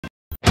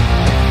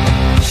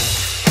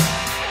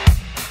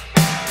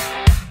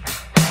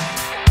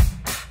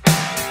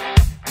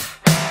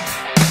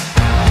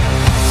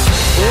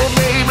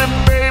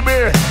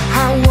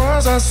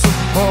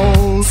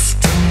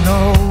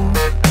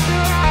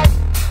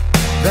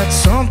that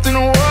something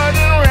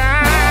wasn't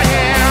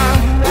right.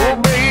 Oh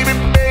baby,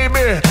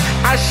 baby,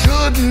 I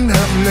shouldn't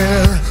have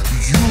let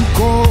you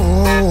go.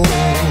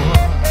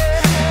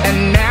 And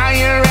now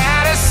you're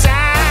out of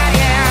sight.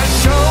 Yeah,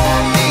 show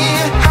me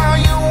how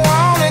you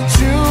want it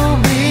to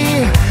be.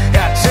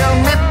 Yeah, tell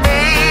me,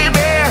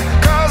 baby,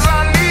 'cause I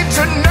need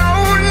to know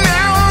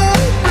now.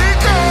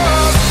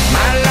 Because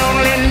my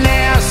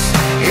loneliness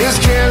is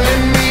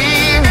killing me.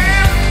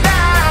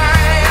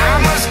 I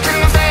must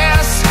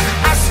confess,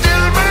 I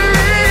still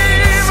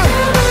believe.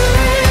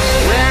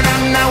 When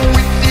I'm not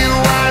with you,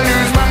 I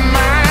lose my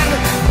mind.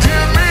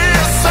 Give me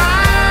a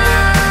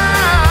sign.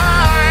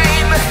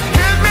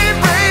 Give me,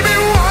 baby,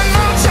 one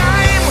more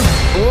time.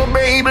 Oh,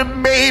 baby,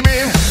 baby,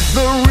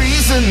 the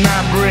reason I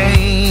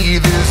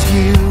breathe is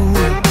you.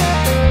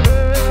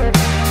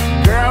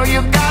 Girl,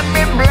 you got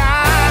me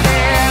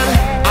blinded.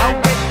 Oh,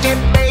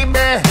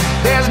 baby,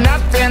 there's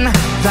nothing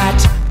that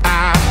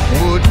I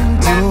wouldn't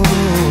do.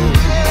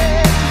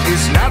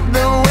 It's not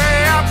the way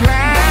I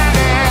planned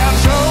it.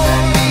 Show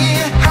me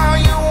how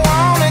you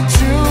want it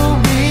to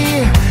be.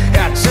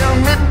 Yeah, tell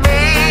me,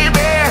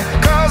 baby,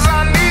 'cause I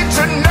need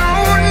to know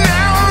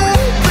now.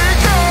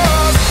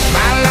 Because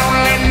my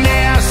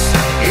loneliness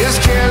is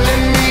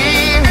killing me.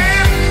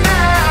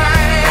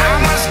 I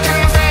must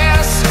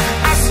confess,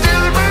 I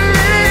still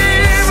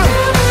believe.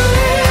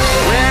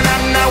 When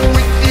I'm not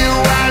with you,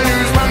 I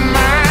lose my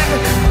mind.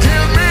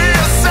 Give me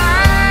a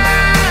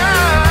sign.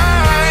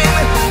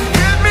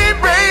 Give me,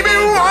 baby,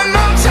 one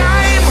more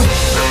time.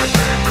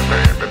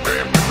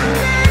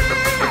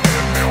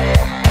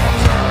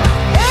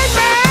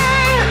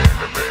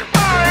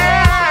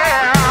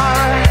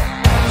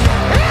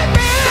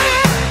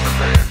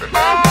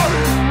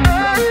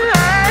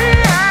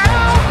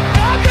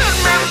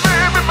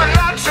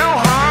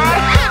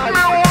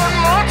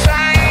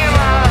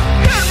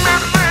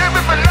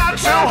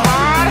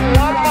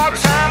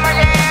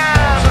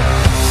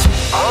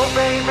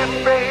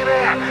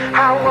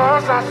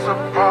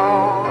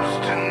 Supposed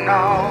to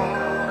know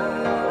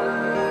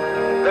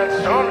that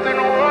something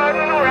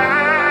wasn't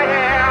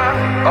right.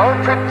 Oh,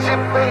 pretty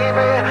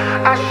baby,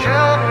 I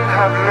shouldn't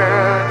have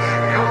let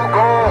you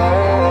go.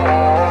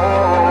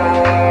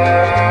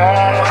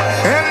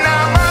 And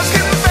I must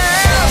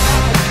confess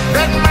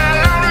that my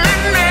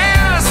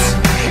loneliness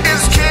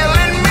is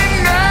killing me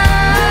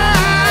now.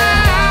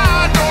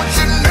 Don't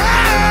you know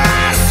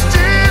I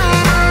still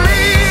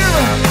believe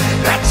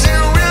that you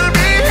will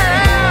be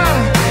here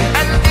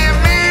and give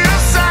me a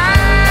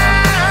sign.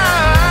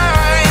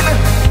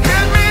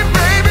 Give me,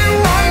 baby,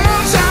 one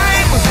more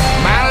time.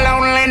 My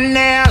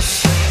loneliness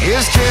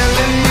is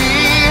killing me.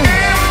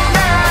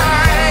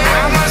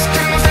 I must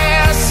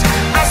confess,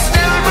 I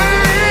still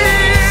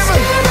believe.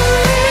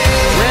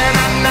 When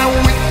I'm not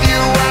with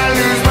you, I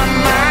lose my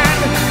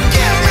mind.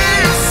 Give me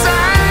a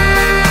sign.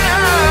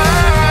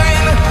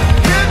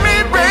 Give me,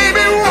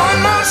 baby, one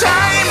more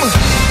time.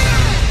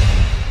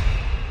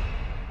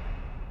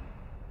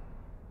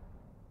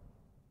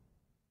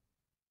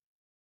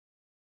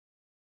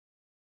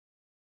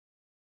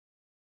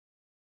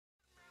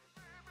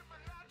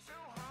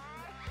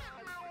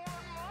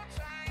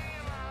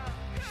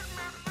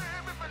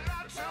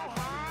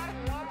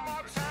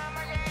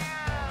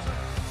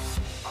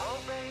 Oh,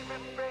 baby,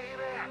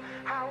 baby,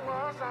 how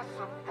was I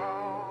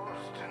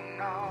supposed to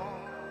know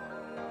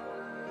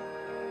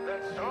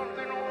that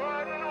something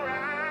wasn't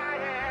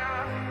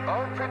right?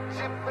 Oh,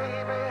 pretty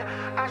baby,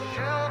 I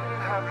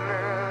shouldn't have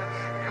let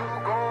you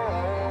go.